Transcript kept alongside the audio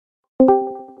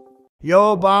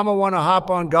Yo, Obama, want to hop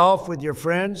on golf with your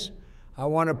friends? I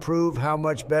want to prove how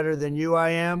much better than you I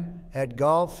am at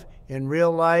golf, in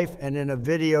real life, and in a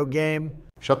video game.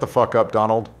 Shut the fuck up,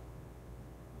 Donald.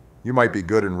 You might be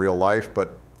good in real life,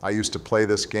 but I used to play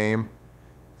this game,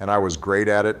 and I was great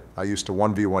at it. I used to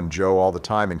 1v1 Joe all the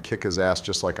time and kick his ass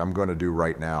just like I'm going to do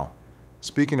right now.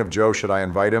 Speaking of Joe, should I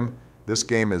invite him? This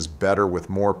game is better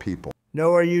with more people.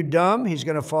 No, are you dumb? He's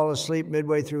going to fall asleep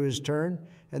midway through his turn,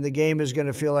 and the game is going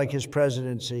to feel like his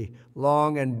presidency.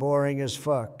 Long and boring as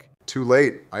fuck. Too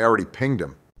late. I already pinged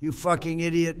him. You fucking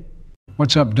idiot.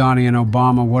 What's up, Donnie and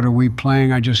Obama? What are we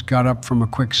playing? I just got up from a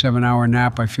quick 7-hour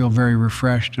nap. I feel very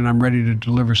refreshed, and I'm ready to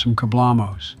deliver some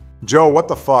kablamos. Joe, what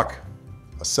the fuck?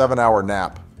 A 7-hour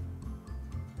nap.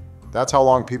 That's how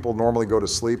long people normally go to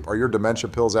sleep? Are your dementia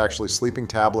pills actually sleeping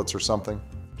tablets or something?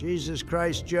 Jesus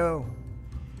Christ, Joe.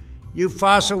 You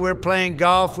fossil, we're playing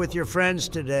golf with your friends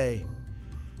today.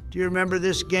 Do you remember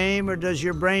this game, or does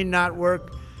your brain not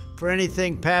work for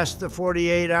anything past the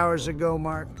 48 hours ago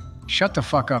mark? Shut the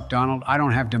fuck up, Donald. I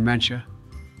don't have dementia.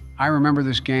 I remember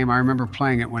this game. I remember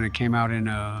playing it when it came out in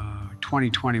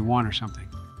 2021 or something.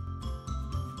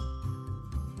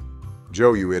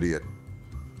 Joe, you idiot.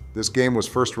 This game was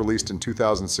first released in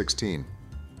 2016.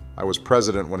 I was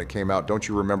president when it came out. Don't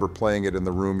you remember playing it in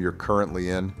the room you're currently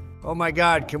in? Oh my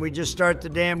God, can we just start the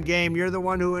damn game? You're the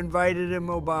one who invited him,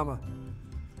 Obama.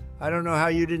 I don't know how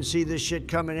you didn't see this shit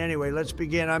coming anyway. Let's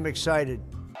begin. I'm excited.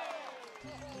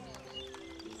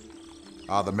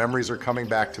 The memories are coming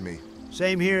back to me.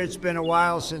 Same here. It's been a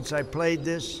while since I played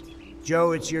this.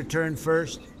 Joe, it's your turn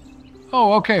first.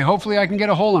 Oh, okay. Hopefully I can get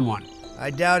a hole in one. I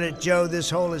doubt it, Joe. This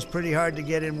hole is pretty hard to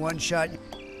get in one shot.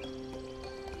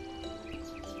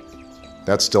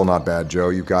 That's still not bad, Joe.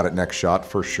 You got it next shot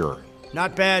for sure.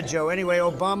 Not bad, Joe. Anyway,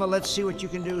 Obama, let's see what you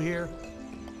can do here.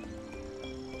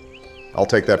 I'll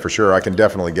take that for sure. I can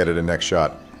definitely get it in next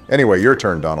shot. Anyway, your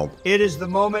turn, Donald. It is the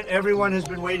moment everyone has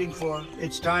been waiting for.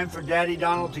 It's time for Daddy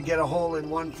Donald to get a hole in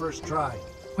one first try.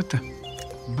 What the?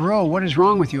 Bro, what is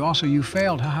wrong with you? Also, you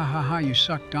failed. Ha ha ha ha, you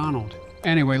suck, Donald.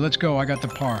 Anyway, let's go. I got the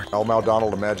par. Now,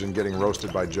 Donald, imagine getting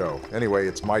roasted by Joe. Anyway,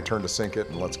 it's my turn to sink it,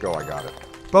 and let's go. I got it.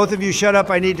 Both of you shut up.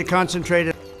 I need to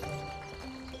concentrate.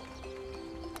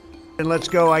 And let's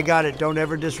go. I got it. Don't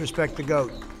ever disrespect the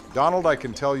goat. Donald, I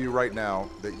can tell you right now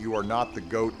that you are not the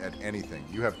goat at anything.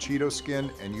 You have Cheeto skin,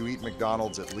 and you eat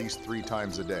McDonald's at least 3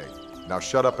 times a day. Now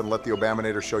shut up and let the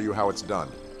Obaminator show you how it's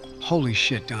done. Holy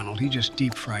shit, Donald. He just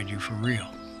deep fried you for real.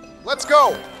 Let's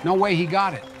go! No way he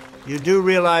got it. You do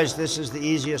realize this is the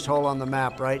easiest hole on the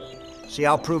map, right? See,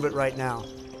 I'll prove it right now.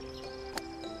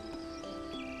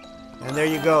 And there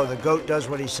you go. The goat does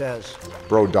what he says.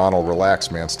 Bro, Donald, relax,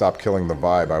 man. Stop killing the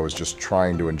vibe. I was just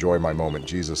trying to enjoy my moment.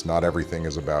 Jesus, not everything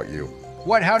is about you.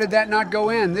 What? How did that not go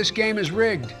in? This game is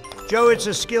rigged. Joe, it's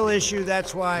a skill issue,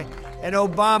 that's why. And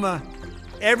Obama,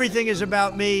 everything is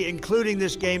about me, including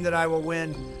this game that I will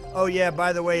win. Oh yeah,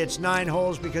 by the way, it's 9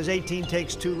 holes because 18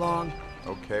 takes too long.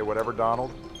 Okay, whatever,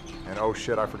 Donald. And oh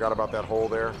shit, I forgot about that hole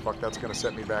there. Fuck, that's gonna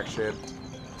set me back, shit.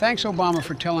 Thanks, Obama,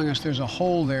 for telling us there's a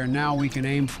hole there. Now we can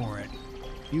aim for it.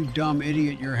 You dumb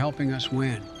idiot, you're helping us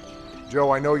win.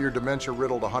 Joe, I know your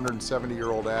dementia-riddled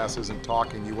 170-year-old ass isn't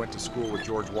talking. You went to school with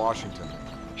George Washington.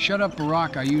 Shut up,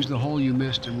 Barack. I used the hole you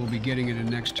missed, and we'll be getting it in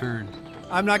next turn.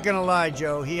 I'm not gonna lie,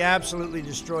 Joe. He absolutely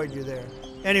destroyed you there.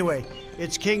 Anyway,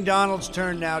 it's King Donald's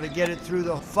turn now to get it through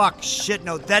the shit.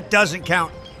 No, that doesn't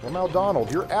count. Well, now,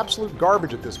 Donald, you're absolute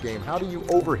garbage at this game. How do you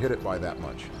overhit it by that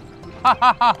much? Ha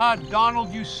ha ha ha,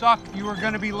 Donald, you suck. You are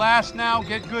gonna be last now.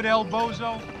 Get good, El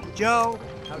Bozo. Joe,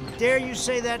 how dare you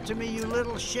say that to me, you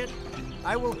little shit?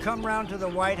 I will come round to the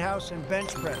White House and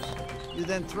bench press. You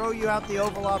then throw you out the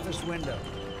Oval Office window.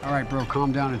 All right, bro,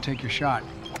 calm down and take your shot.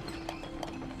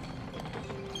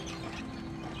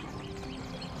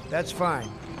 That's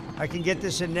fine. I can get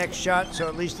this in next shot, so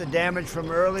at least the damage from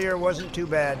earlier wasn't too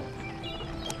bad.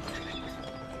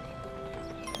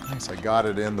 Nice, I got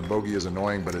it in. The bogey is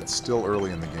annoying, but it's still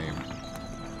early in the game.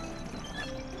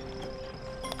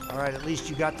 All right, at least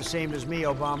you got the same as me,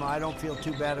 Obama. I don't feel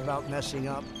too bad about messing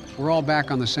up. We're all back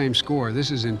on the same score.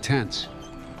 This is intense.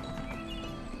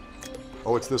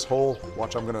 Oh, it's this hole?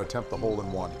 Watch, I'm gonna attempt the hole in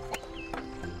one.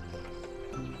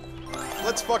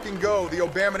 Let's fucking go. The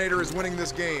Obaminator is winning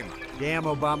this game. Damn,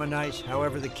 Obama nice.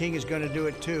 However, the king is gonna do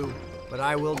it too, but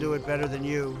I will do it better than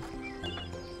you.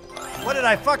 What did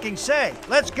I fucking say?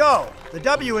 Let's go. The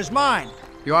W is mine.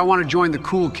 Yo, I want to join the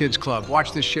cool kids club.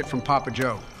 Watch this shit from Papa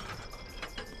Joe.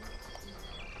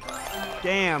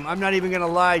 Damn, I'm not even gonna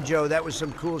lie, Joe. That was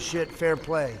some cool shit. Fair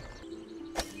play.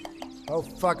 Oh,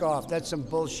 fuck off. That's some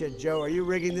bullshit, Joe. Are you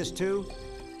rigging this too?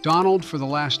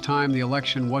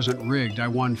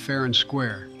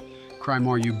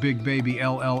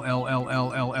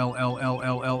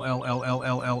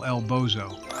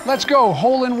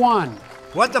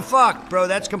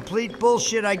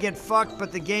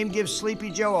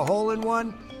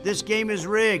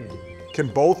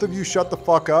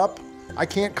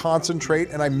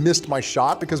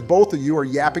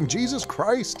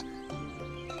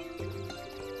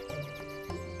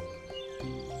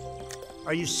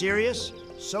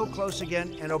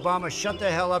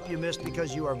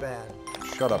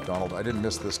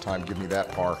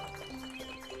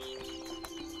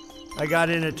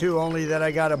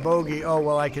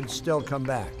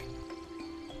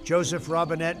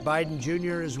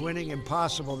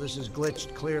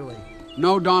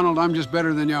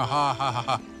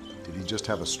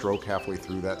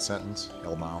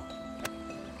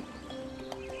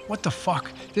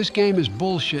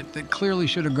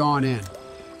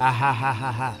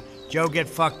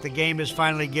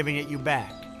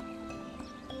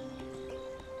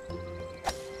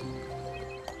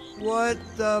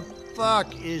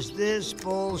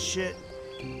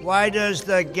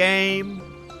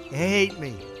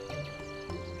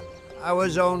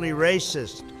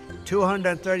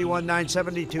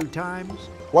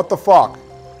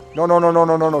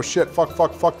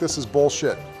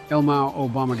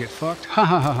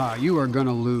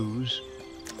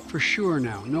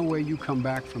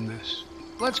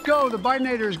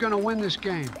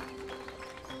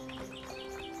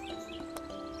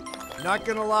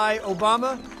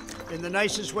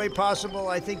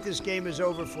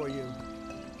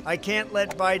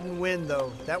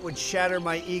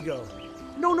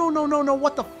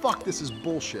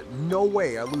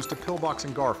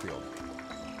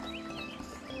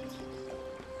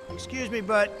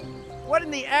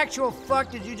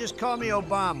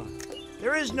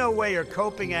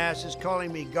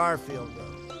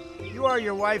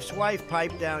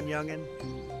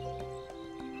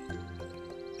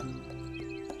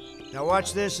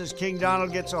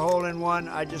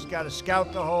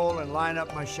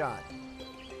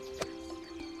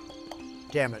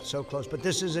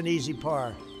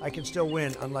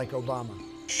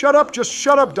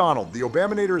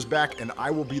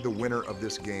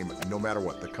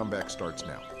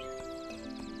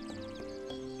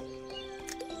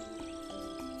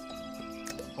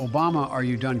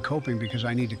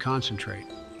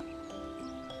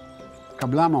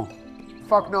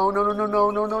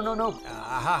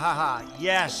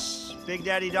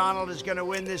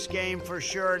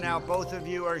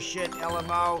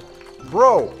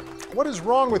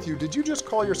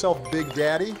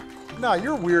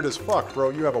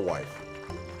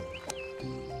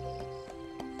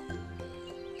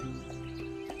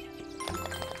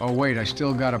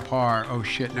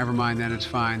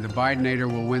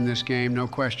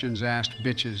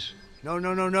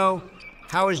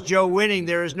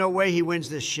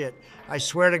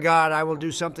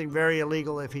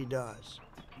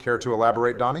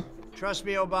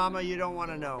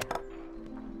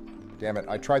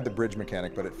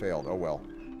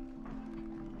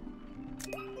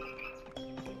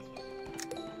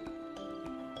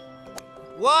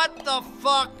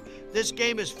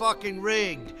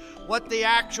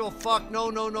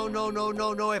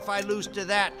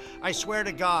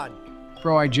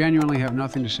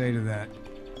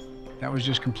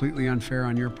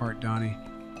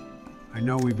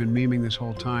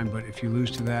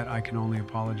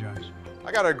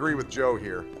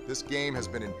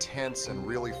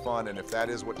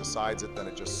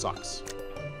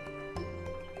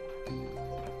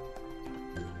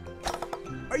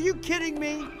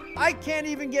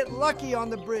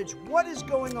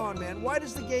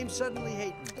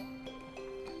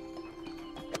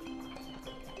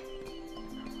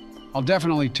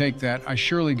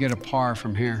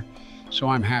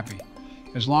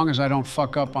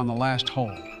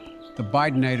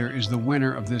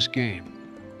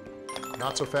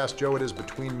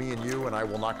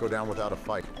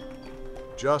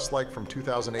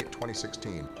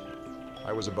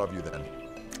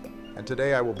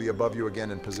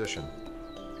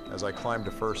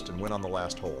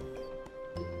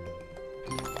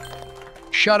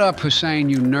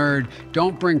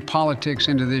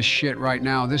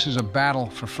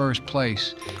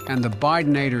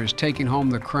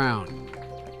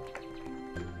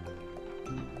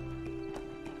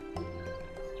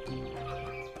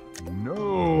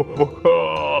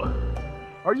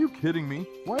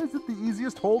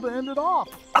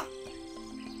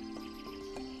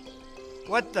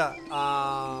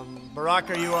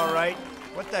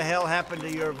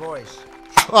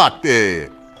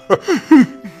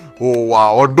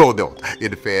 Wow, no,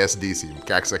 infestíssimo.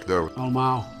 Caxacdo. Oh,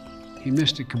 Mao. He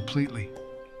missed it completely.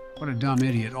 What a dumb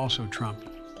idiot, also Trump.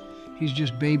 He's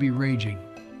just baby raging.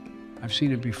 I've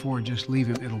seen it before, just leave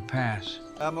him, it'll pass.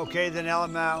 Okay then,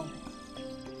 LMAO.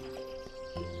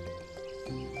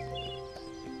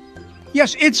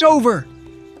 Yes, it's over.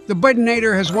 The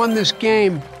Bidenator has won this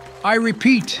game. I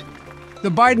repeat, the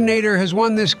Bidenator has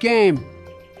won this game.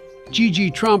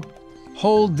 GG Trump,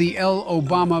 hold the L.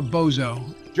 Obama bozo.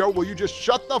 Joe, will you just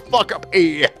shut the fuck up?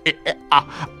 I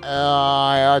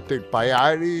think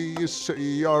priorities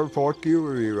are for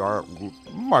you are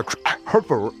much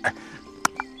hurtful.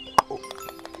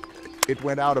 It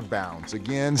went out of bounds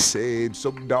again. Save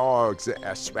some dogs. I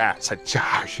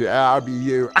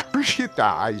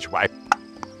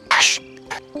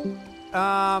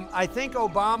think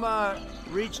Obama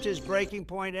reached his breaking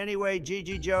point anyway.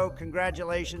 GG Joe,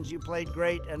 congratulations, you played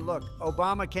great. And look,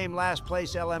 Obama came last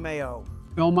place, LMAO.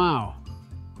 El Mao.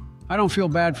 I don't feel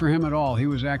bad for him at all. He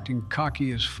was acting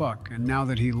cocky as fuck, and now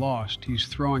that he lost, he's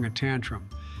throwing a tantrum.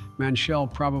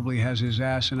 Manchel probably has his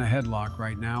ass in a headlock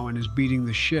right now and is beating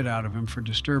the shit out of him for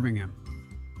disturbing him.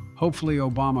 Hopefully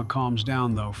Obama calms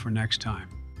down, though, for next time.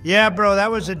 Yeah, bro, that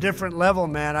was a different level,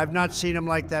 man. I've not seen him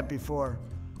like that before.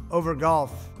 Over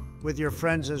golf, with your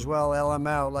friends as well,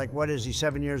 LML. Like, what is he,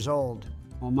 7 years old?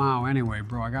 Well, Mao, anyway,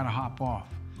 bro, I gotta hop off.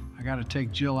 I gotta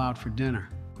take Jill out for dinner.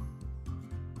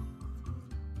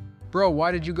 Bro,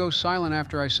 why did you go silent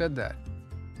after I said that?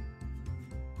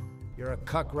 You're a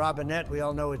cuck Robinette. We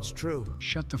all know it's true.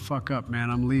 Shut the fuck up, man.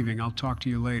 I'm leaving. I'll talk to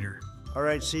you later. All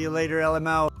right, see you later,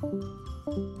 LML.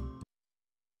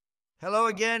 Hello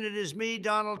again, it is me,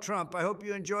 Donald Trump. I hope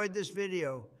you enjoyed this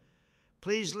video.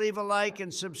 Please leave a like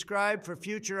and subscribe for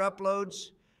future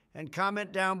uploads, and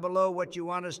comment down below what you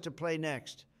want us to play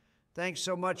next. Thanks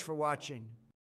so much for watching.